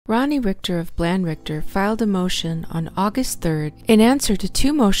Ronnie Richter of Bland Richter filed a motion on August 3rd in answer to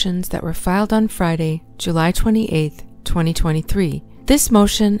two motions that were filed on Friday, July 28, 2023. This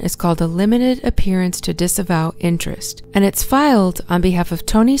motion is called a limited appearance to disavow interest, and it's filed on behalf of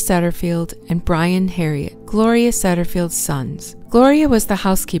Tony Satterfield and Brian Harriet, Gloria Satterfield's sons. Gloria was the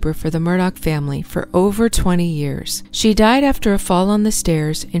housekeeper for the Murdaugh family for over 20 years. She died after a fall on the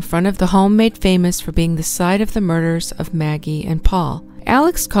stairs in front of the home made famous for being the site of the murders of Maggie and Paul.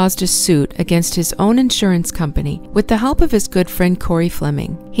 Alex caused a suit against his own insurance company with the help of his good friend Corey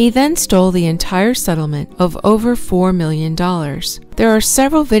Fleming. He then stole the entire settlement of over $4 million. There are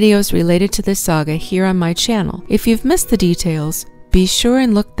several videos related to this saga here on my channel. If you've missed the details, be sure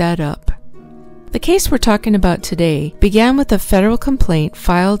and look that up. The case we're talking about today began with a federal complaint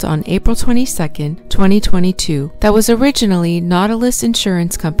filed on April 22, 2022 that was originally Nautilus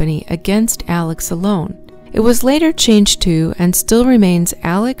Insurance Company against Alex alone. It was later changed to and still remains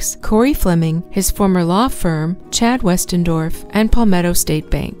Alex, Corey Fleming, his former law firm, Chad Westendorf, and Palmetto State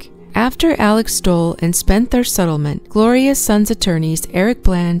Bank. After Alex stole and spent their settlement, Gloria's sons' attorneys Eric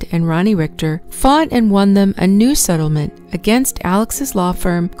Bland and Ronnie Richter fought and won them a new settlement against Alex's law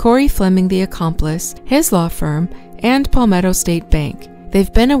firm, Corey Fleming the accomplice, his law firm, and Palmetto State Bank.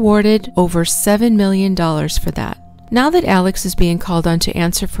 They've been awarded over $7 million for that. Now that Alex is being called on to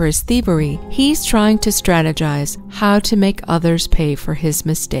answer for his thievery, he's trying to strategize how to make others pay for his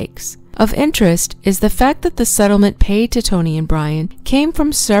mistakes. Of interest is the fact that the settlement paid to Tony and Brian came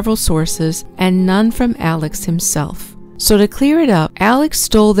from several sources and none from Alex himself. So to clear it up, Alex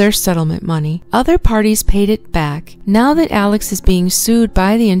stole their settlement money, other parties paid it back. Now that Alex is being sued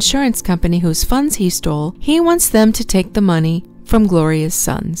by the insurance company whose funds he stole, he wants them to take the money from Gloria's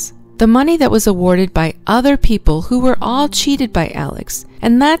sons. The money that was awarded by other people who were all cheated by Alex.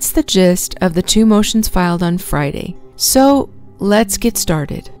 And that's the gist of the two motions filed on Friday. So let's get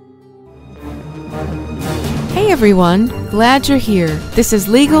started. Hey everyone, glad you're here. This is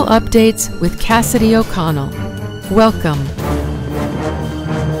Legal Updates with Cassidy O'Connell. Welcome.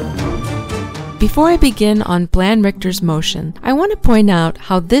 Before I begin on Bland Richter's motion, I want to point out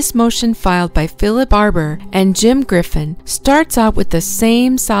how this motion filed by Philip Barber and Jim Griffin starts out with the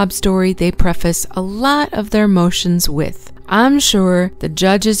same sob story they preface a lot of their motions with. I'm sure the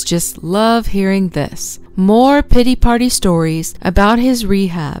judges just love hearing this. More pity party stories about his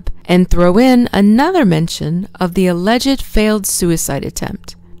rehab, and throw in another mention of the alleged failed suicide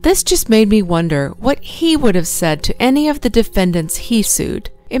attempt. This just made me wonder what he would have said to any of the defendants he sued.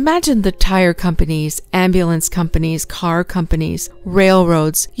 Imagine the tire companies, ambulance companies, car companies,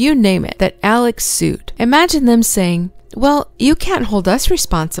 railroads, you name it, that Alex sued. Imagine them saying, well, you can't hold us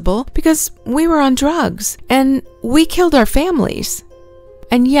responsible because we were on drugs and we killed our families.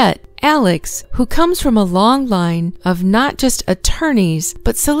 And yet, Alex, who comes from a long line of not just attorneys,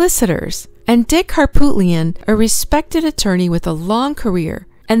 but solicitors, and Dick Harpootlian, a respected attorney with a long career,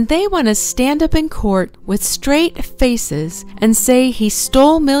 and they want to stand up in court with straight faces and say he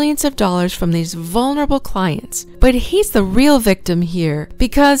stole millions of dollars from these vulnerable clients. But he's the real victim here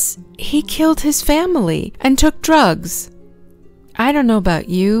because he killed his family and took drugs. I don't know about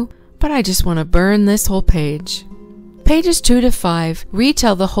you, but I just want to burn this whole page. Pages 2 to 5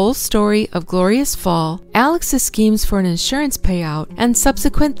 retell the whole story of Gloria's fall, Alex's schemes for an insurance payout, and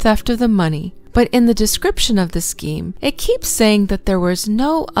subsequent theft of the money. But in the description of the scheme, it keeps saying that there was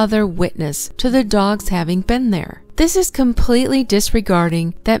no other witness to the dogs having been there. This is completely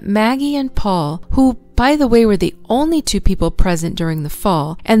disregarding that Maggie and Paul, who by the way were the only two people present during the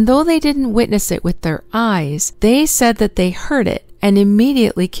fall, and though they didn't witness it with their eyes, they said that they heard it and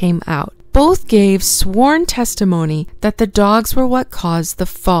immediately came out. Both gave sworn testimony that the dogs were what caused the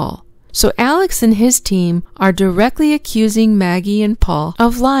fall. So Alex and his team are directly accusing Maggie and Paul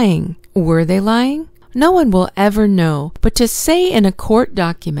of lying. Were they lying? No one will ever know, but to say in a court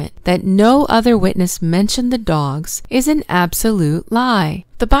document that no other witness mentioned the dogs is an absolute lie.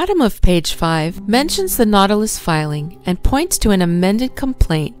 The bottom of page 5 mentions the Nautilus filing and points to an amended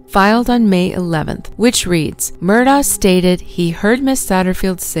complaint filed on May 11th, which reads, Murdaugh stated he heard Miss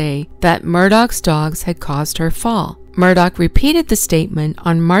Satterfield say that Murdaugh's dogs had caused her fall. Murdaugh repeated the statement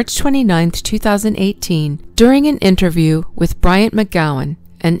on March 29, 2018 during an interview with Bryant McGowan,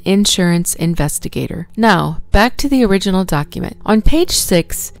 an insurance investigator. Now, back to the original document. On page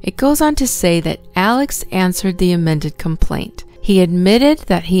 6, it goes on to say that Alex answered the amended complaint. He admitted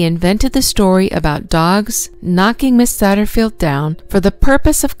that he invented the story about dogs knocking Miss Satterfield down for the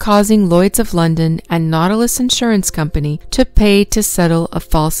purpose of causing Lloyd's of London and Nautilus Insurance Company to pay to settle a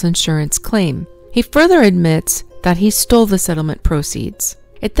false insurance claim. He further admits that he stole the settlement proceeds.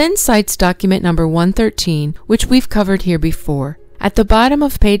 It then cites document number 113, which we've covered here before. At the bottom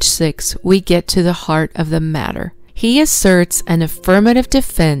of page 6, we get to the heart of the matter. He asserts an affirmative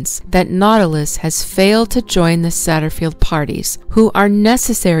defense that Nautilus has failed to join the Satterfield parties, who are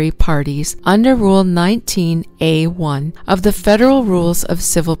necessary parties under Rule 19A1 of the Federal Rules of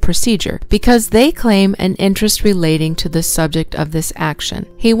Civil Procedure, because they claim an interest relating to the subject of this action.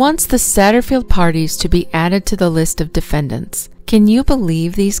 He wants the Satterfield parties to be added to the list of defendants. Can you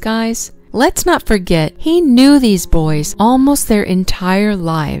believe these guys? Let's not forget, he knew these boys almost their entire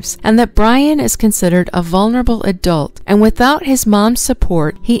lives, and that Brian is considered a vulnerable adult, and without his mom's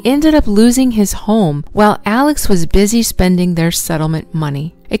support, he ended up losing his home while Alex was busy spending their settlement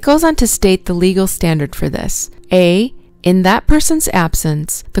money. It goes on to state the legal standard for this. A. In that person's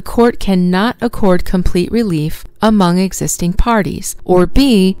absence, the court cannot accord complete relief among existing parties. Or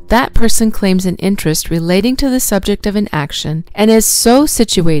B, that person claims an interest relating to the subject of an action and is so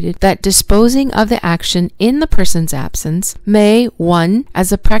situated that disposing of the action in the person's absence may, 1,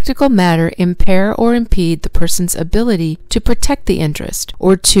 as a practical matter impair or impede the person's ability to protect the interest,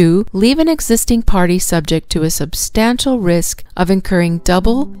 or 2, leave an existing party subject to a substantial risk of incurring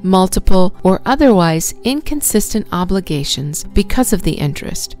double, multiple, or otherwise inconsistent obligations because of the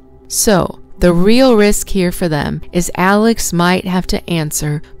interest. So, the real risk here for them is Alex might have to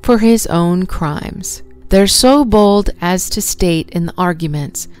answer for his own crimes. They're so bold as to state in the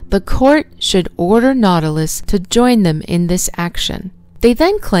arguments, the court should order Nautilus to join them in this action. They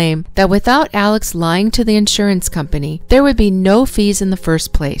then claim that without Alex lying to the insurance company, there would be no fees in the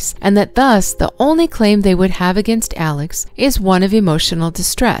first place, and that thus the only claim they would have against Alex is one of emotional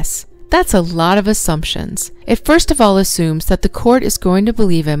distress. That's a lot of assumptions. It first of all assumes that the court is going to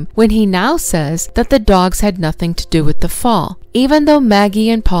believe him when he now says that the dogs had nothing to do with the fall, even though Maggie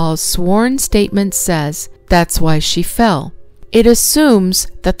and Paul's sworn statement says that's why she fell. It assumes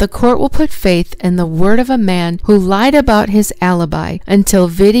that the court will put faith in the word of a man who lied about his alibi until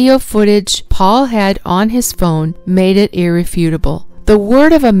video footage Paul had on his phone made it irrefutable. The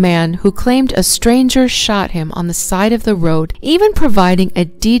word of a man who claimed a stranger shot him on the side of the road, even providing a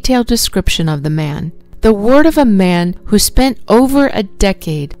detailed description of the man. The word of a man who spent over a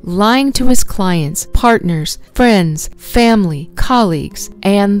decade lying to his clients, partners, friends, family, colleagues,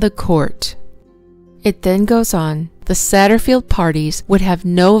 and the court. It then goes on. The Satterfield parties would have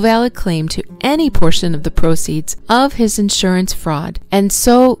no valid claim to any portion of the proceeds of his insurance fraud, and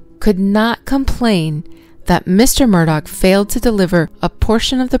so could not complain that Mr. Murdaugh failed to deliver a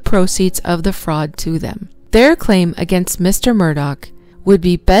portion of the proceeds of the fraud to them. Their claim against Mr. Murdaugh would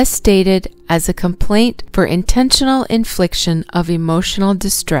be best stated as a complaint for intentional infliction of emotional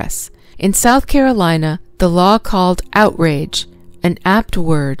distress. In South Carolina, the law called outrage an apt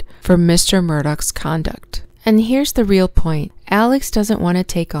word for Mr. Murdaugh's conduct. And here's the real point. Alex doesn't want to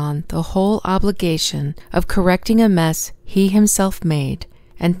take on the whole obligation of correcting a mess he himself made,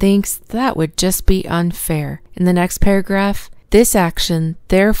 and thinks that would just be unfair. In the next paragraph, this action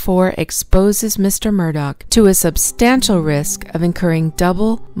therefore exposes Mr. Murdaugh to a substantial risk of incurring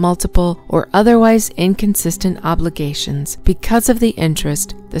double, multiple, or otherwise inconsistent obligations because of the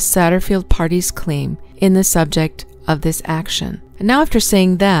interest the Satterfield parties claim in the subject of this action. And now after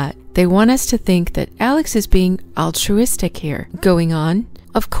saying that, they want us to think that Alex is being altruistic here. Going on,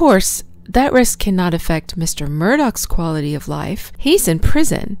 of course, that risk cannot affect Mr. Murdaugh's quality of life. He's in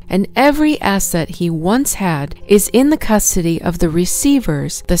prison, and every asset he once had is in the custody of the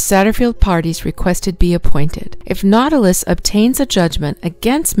receivers the Satterfield parties requested be appointed. If Nautilus obtains a judgment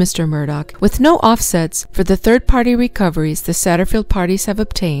against Mr. Murdaugh with no offsets for the third-party recoveries the Satterfield parties have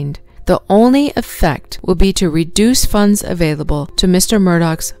obtained, the only effect will be to reduce funds available to Mr.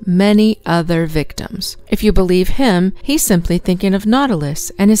 Murdaugh's many other victims. If you believe him, he's simply thinking of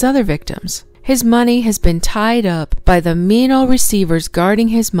Nautilus and his other victims. His money has been tied up by the mean old receivers guarding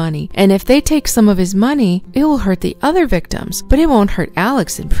his money, and if they take some of his money, it will hurt the other victims, but it won't hurt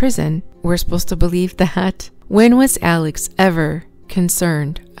Alex in prison. We're supposed to believe that? When was Alex ever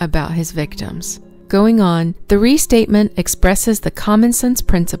concerned about his victims? Going on, the restatement expresses the common sense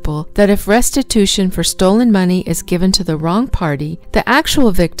principle that if restitution for stolen money is given to the wrong party, the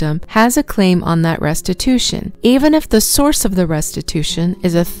actual victim has a claim on that restitution, even if the source of the restitution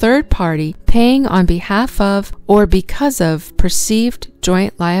is a third party paying on behalf of or because of perceived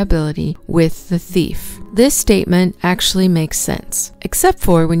joint liability with the thief. This statement actually makes sense, except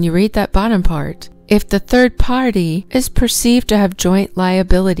for when you read that bottom part. If the third party is perceived to have joint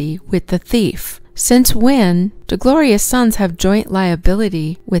liability with the thief. Since when do Gloria's sons have joint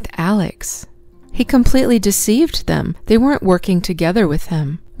liability with Alex? He completely deceived them. They weren't working together with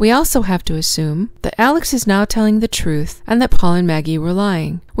him. We also have to assume that Alex is now telling the truth and that Paul and Maggie were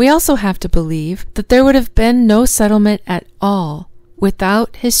lying. We also have to believe that there would have been no settlement at all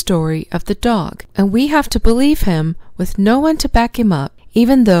without his story of the dog, and we have to believe him with no one to back him up,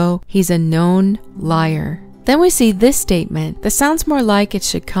 even though he's a known liar. Then we see this statement that sounds more like it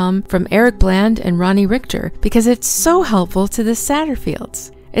should come from Eric Bland and Ronnie Richter because it's so helpful to the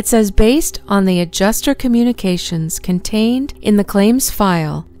Satterfields. It says, based on the adjuster communications contained in the claims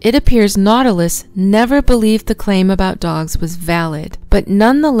file, it appears Nautilus never believed the claim about dogs was valid, but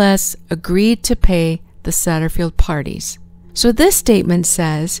nonetheless agreed to pay the Satterfield parties. So this statement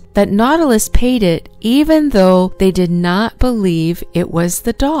says that Nautilus paid it even though they did not believe it was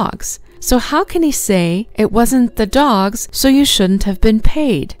the dogs. So how can he say it wasn't the dogs, so you shouldn't have been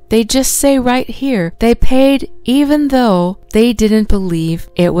paid? They just say right here, they paid even though they didn't believe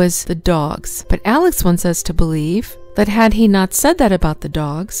it was the dogs. But Alex wants us to believe that had he not said that about the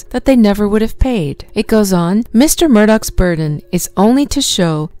dogs, that they never would have paid. It goes on, Mr. Murdaugh's burden is only to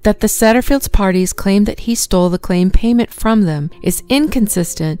show that the Satterfield's parties' claim that he stole the claim payment from them is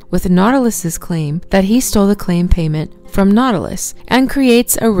inconsistent with Nautilus's claim that he stole the claim payment from Nautilus and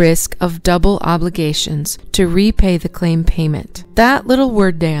creates a risk of double obligations to repay the claim payment. That little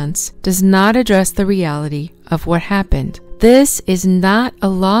word dance does not address the reality of what happened. This is not a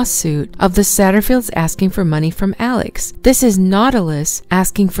lawsuit of the Satterfields asking for money from Alex. This is Nautilus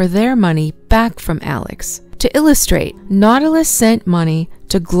asking for their money back from Alex. To illustrate, Nautilus sent money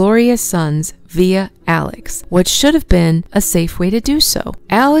to Gloria's sons via Alex, which should have been a safe way to do so.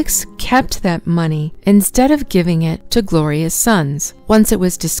 Alex kept that money instead of giving it to Gloria's sons. Once it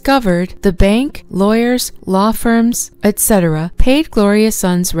was discovered, the bank, lawyers, law firms, etc. paid Gloria's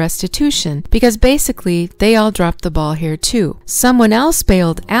sons restitution because basically they all dropped the ball here too. Someone else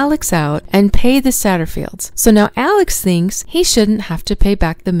bailed Alex out and paid the Satterfields. So now Alex thinks he shouldn't have to pay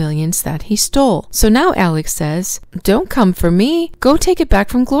back the millions that he stole. So now Alex says, don't come for me, go take it back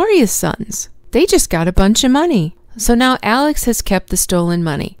from Gloria's sons. They just got a bunch of money. So now Alex has kept the stolen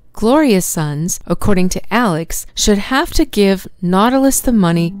money. Gloria's sons, according to Alex, should have to give Nautilus the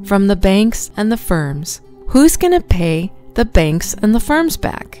money from the banks and the firms. Who's going to pay the banks and the firms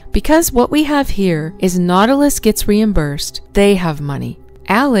back? Because what we have here is Nautilus gets reimbursed. They have money.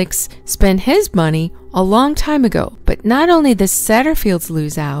 Alex spent his money a long time ago, but not only the Satterfields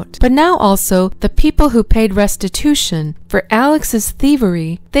lose out, but now also the people who paid restitution for Alex's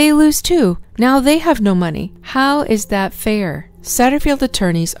thievery, they lose too. Now they have no money. How is that fair? Satterfield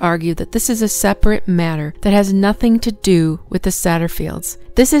attorneys argue that this is a separate matter that has nothing to do with the Satterfields.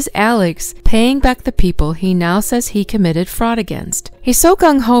 This is Alex paying back the people he now says he committed fraud against. He's so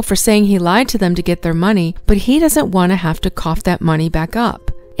gung-ho for saying he lied to them to get their money, but he doesn't want to have to cough that money back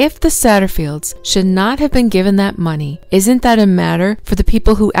up. If the Satterfields should not have been given that money, isn't that a matter for the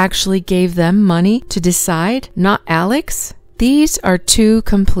people who actually gave them money to decide, not Alex? These are two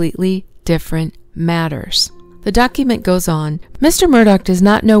completely different matters. The document goes on, Mr. Murdaugh does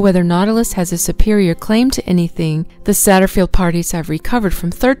not know whether Nautilus has a superior claim to anything the Satterfield parties have recovered from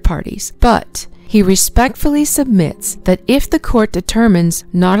third parties, but he respectfully submits that if the court determines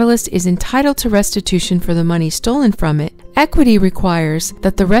Nautilus is entitled to restitution for the money stolen from it, equity requires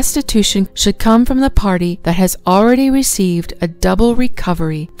that the restitution should come from the party that has already received a double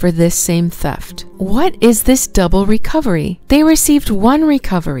recovery for this same theft. What is this double recovery? They received one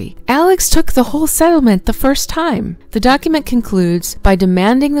recovery. Alex took the whole settlement the first time. The document concludes by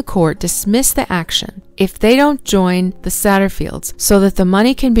demanding the court dismiss the action if they don't join the Satterfields so that the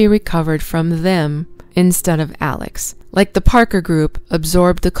money can be recovered from them instead of Alex. Like the Parker Group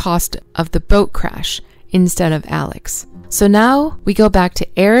absorbed the cost of the boat crash instead of Alex. So now we go back to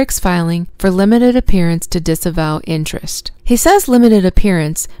Eric's filing for limited appearance to disavow interest. He says limited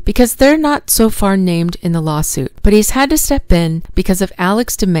appearance because they're not so far named in the lawsuit, but he's had to step in because of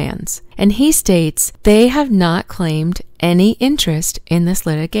Alex's demands, and he states they have not claimed any interest in this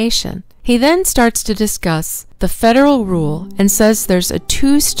litigation. He then starts to discuss the federal rule and says there's a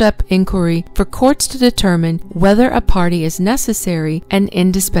two-step inquiry for courts to determine whether a party is necessary and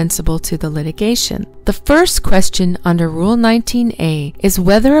indispensable to the litigation. The first question under Rule 19A is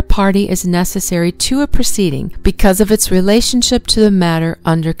whether a party is necessary to a proceeding because of its relationship to the matter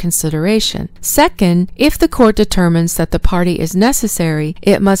under consideration. Second, if the court determines that the party is necessary,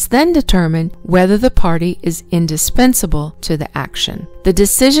 it must then determine whether the party is indispensable to the action. The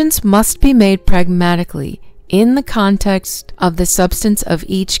decisions must be made pragmatically in the context of the substance of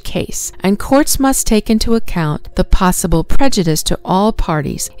each case, and courts must take into account the possible prejudice to all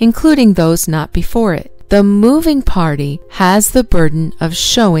parties, including those not before it. The moving party has the burden of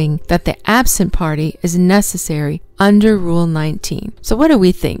showing that the absent party is necessary under Rule 19. So what do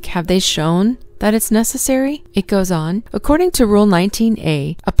we think? Have they shown that it's necessary? It goes on, according to Rule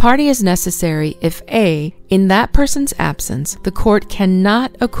 19A, a party is necessary if A, in that person's absence, the court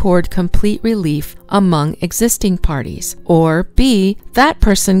cannot accord complete relief among existing parties, or B, that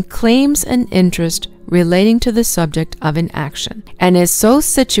person claims an interest relating to the subject of an action, and is so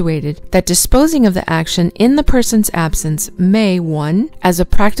situated that disposing of the action in the person's absence may, 1. As a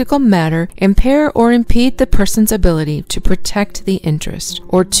practical matter, impair or impede the person's ability to protect the interest,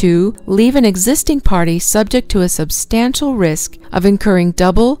 or 2. Leave an existing party subject to a substantial risk of incurring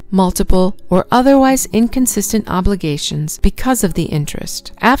double, multiple, or otherwise inconsistent obligations because of the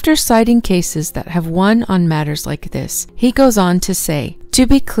interest. After citing cases that have won on matters like this, he goes on to say, to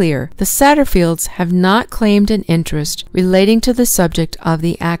be clear, the Satterfields have not claimed an interest relating to the subject of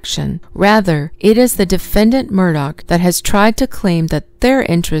the action. Rather, it is the defendant Murdaugh that has tried to claim that their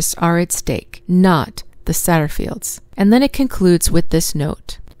interests are at stake, not the Satterfields. And then it concludes with this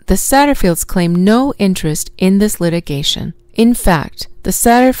note. The Satterfields claim no interest in this litigation. In fact, the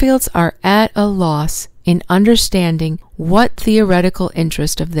Satterfields are at a loss in understanding what theoretical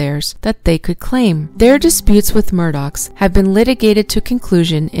interest of theirs that they could claim. Their disputes with Murdaugh's have been litigated to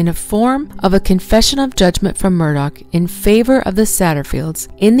conclusion in a form of a confession of judgment from Murdaugh in favor of the Satterfields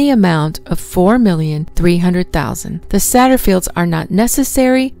in the amount of $4,300,000. The Satterfields are not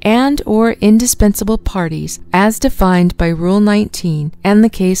necessary and or indispensable parties as defined by Rule 19 and the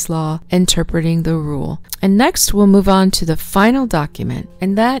case law interpreting the rule. And next we'll move on to the final document,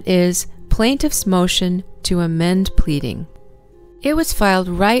 and that is Plaintiff's motion to amend pleading. It was filed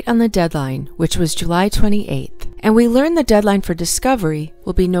right on the deadline, which was July 28th, and we learned the deadline for discovery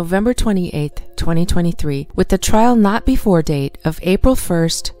will be November 28th, 2023, with the trial not before date of April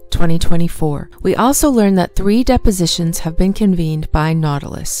 1st, 2024. We also learned that 3 depositions have been convened by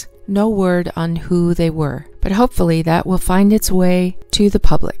Nautilus. No word on who they were, but hopefully that will find its way to the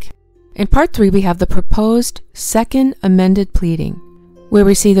public. In Part 3, we have the proposed second amended pleading, where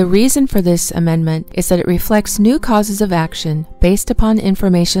we see the reason for this amendment is that it reflects new causes of action based upon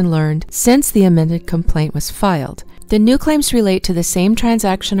information learned since the amended complaint was filed. The new claims relate to the same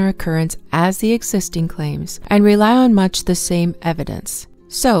transaction or occurrence as the existing claims and rely on much the same evidence.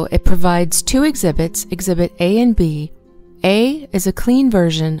 So it provides 2 exhibits, Exhibit A and B. A is a clean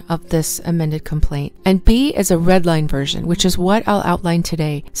version of this amended complaint, and B is a redline version, which is what I'll outline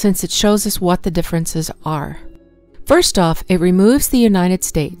today since it shows us what the differences are. First off, it removes the United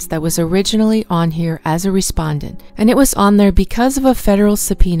States that was originally on here as a respondent, and it was on there because of a federal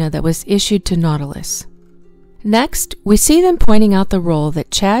subpoena that was issued to Nautilus. Next, we see them pointing out the role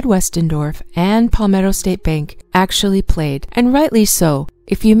that Chad Westendorf and Palmetto State Bank actually played, and rightly so.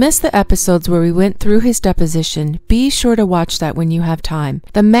 If you missed the episodes where we went through his deposition, be sure to watch that when you have time.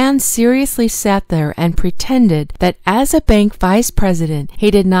 The man seriously sat there and pretended that as a bank vice president,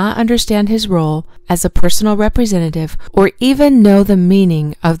 he did not understand his role as a personal representative or even know the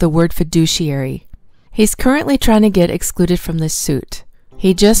meaning of the word fiduciary. He's currently trying to get excluded from this suit.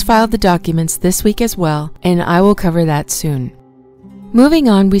 He just filed the documents this week as well, and I will cover that soon. Moving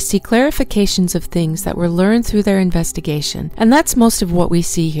on, we see clarifications of things that were learned through their investigation, and that's most of what we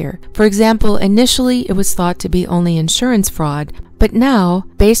see here. For example, initially it was thought to be only insurance fraud, but now,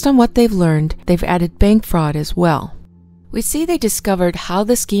 based on what they've learned, they've added bank fraud as well. We see they discovered how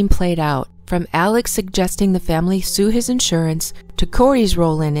the scheme played out, from Alex suggesting the family sue his insurance, to Corey's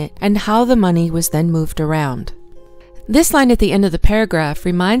role in it, and how the money was then moved around. This line at the end of the paragraph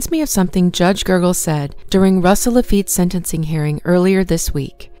reminds me of something Judge Gergel said during Russell Laffitte's sentencing hearing earlier this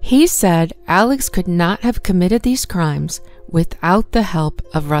week. He said Alex could not have committed these crimes without the help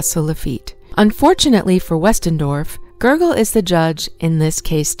of Russell Laffitte. Unfortunately for Westendorf, Gergel is the judge in this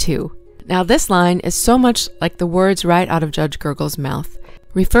case too. Now this line is so much like the words right out of Judge Gergel's mouth.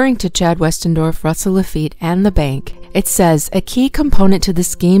 Referring to Chad Westendorf, Russell Laffitte, and the bank, it says a key component to the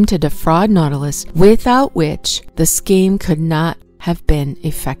scheme to defraud Nautilus, without which the scheme could not have been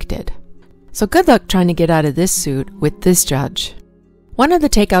effected. So good luck trying to get out of this suit with this judge. One of the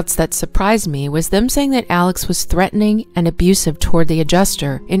takeouts that surprised me was them saying that Alex was threatening and abusive toward the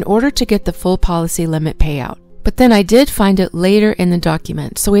adjuster in order to get the full policy limit payout. But then I did find it later in the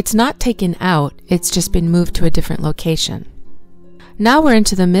document, so it's not taken out, it's just been moved to a different location. Now we're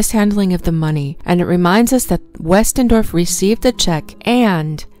into the mishandling of the money, and it reminds us that Westendorf received a check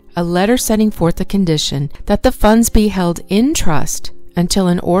and a letter setting forth the condition that the funds be held in trust until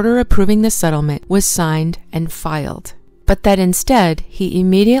an order approving the settlement was signed and filed. But that instead, he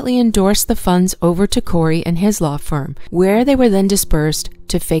immediately endorsed the funds over to Corey and his law firm, where they were then dispersed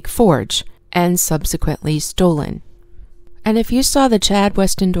to Fake Forge and subsequently stolen. And if you saw the Chad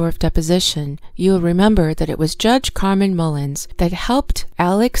Westendorf deposition, you'll remember that it was Judge Carmen Mullins that helped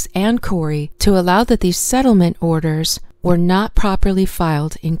Alex and Corey to allow that these settlement orders were not properly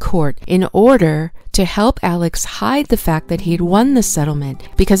filed in court in order to help Alex hide the fact that he'd won the settlement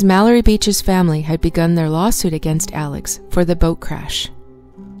because Mallory Beach's family had begun their lawsuit against Alex for the boat crash.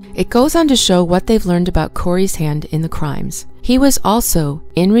 It goes on to show what they've learned about Corey's hand in the crimes. He was also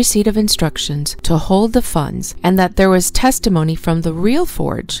in receipt of instructions to hold the funds, and that there was testimony from the real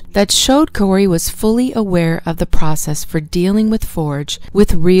Forge that showed Corey was fully aware of the process for dealing with Forge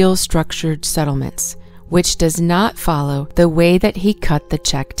with real structured settlements, which does not follow the way that he cut the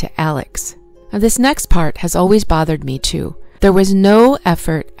check to Alex. Now, this next part has always bothered me too. There was no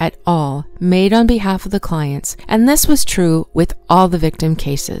effort at all made on behalf of the clients, and this was true with all the victim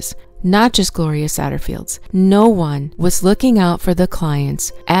cases, not just Gloria Satterfield's. No one was looking out for the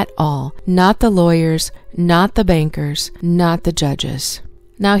clients at all, not the lawyers, not the bankers, not the judges.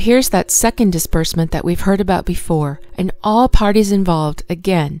 Now here's that second disbursement that we've heard about before, and all parties involved,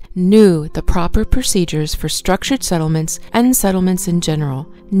 again, knew the proper procedures for structured settlements and settlements in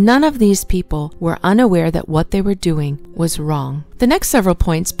general. None of these people were unaware that what they were doing was wrong. The next several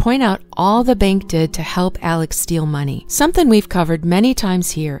points point out all the bank did to help Alex steal money, something we've covered many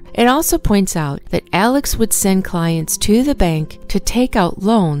times here. It also points out that Alex would send clients to the bank to take out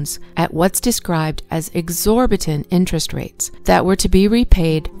loans at what's described as exorbitant interest rates that were to be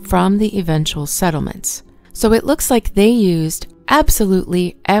repaid from the eventual settlements. So it looks like they used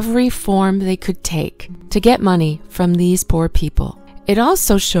absolutely every form they could take to get money from these poor people. It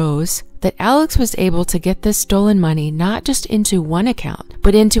also shows that Alex was able to get this stolen money not just into one account,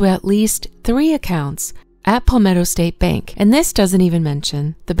 but into at least 3 accounts at Palmetto State Bank, and this doesn't even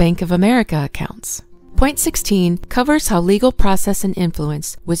mention the Bank of America accounts. Point 16 covers how legal process and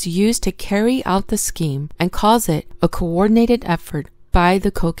influence was used to carry out the scheme and calls it a coordinated effort by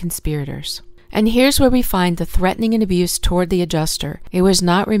the co-conspirators. And here's where we find the threatening and abuse toward the adjuster. It was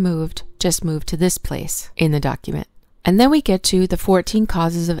not removed, just moved to this place in the document. And then we get to the 14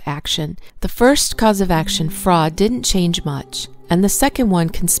 causes of action. The first cause of action, fraud, didn't change much. And the second one,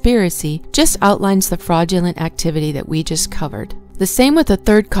 conspiracy, just outlines the fraudulent activity that we just covered. The same with the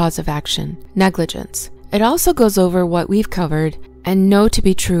third cause of action, negligence. It also goes over what we've covered and know to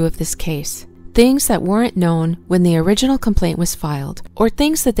be true of this case. Things that weren't known when the original complaint was filed, or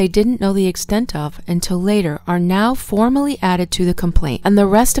things that they didn't know the extent of until later, are now formally added to the complaint, and the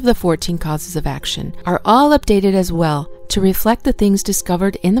rest of the 14 causes of action are all updated as well to reflect the things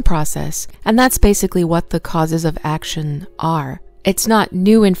discovered in the process, and that's basically what the causes of action are. It's not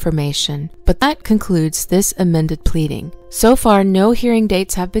new information, but that concludes this amended pleading. So far, no hearing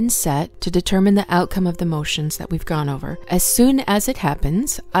dates have been set to determine the outcome of the motions that we've gone over. As soon as it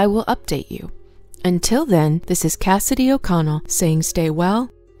happens, I will update you. Until then, this is Cassidy O'Connell saying stay well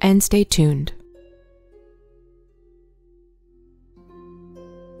and stay tuned.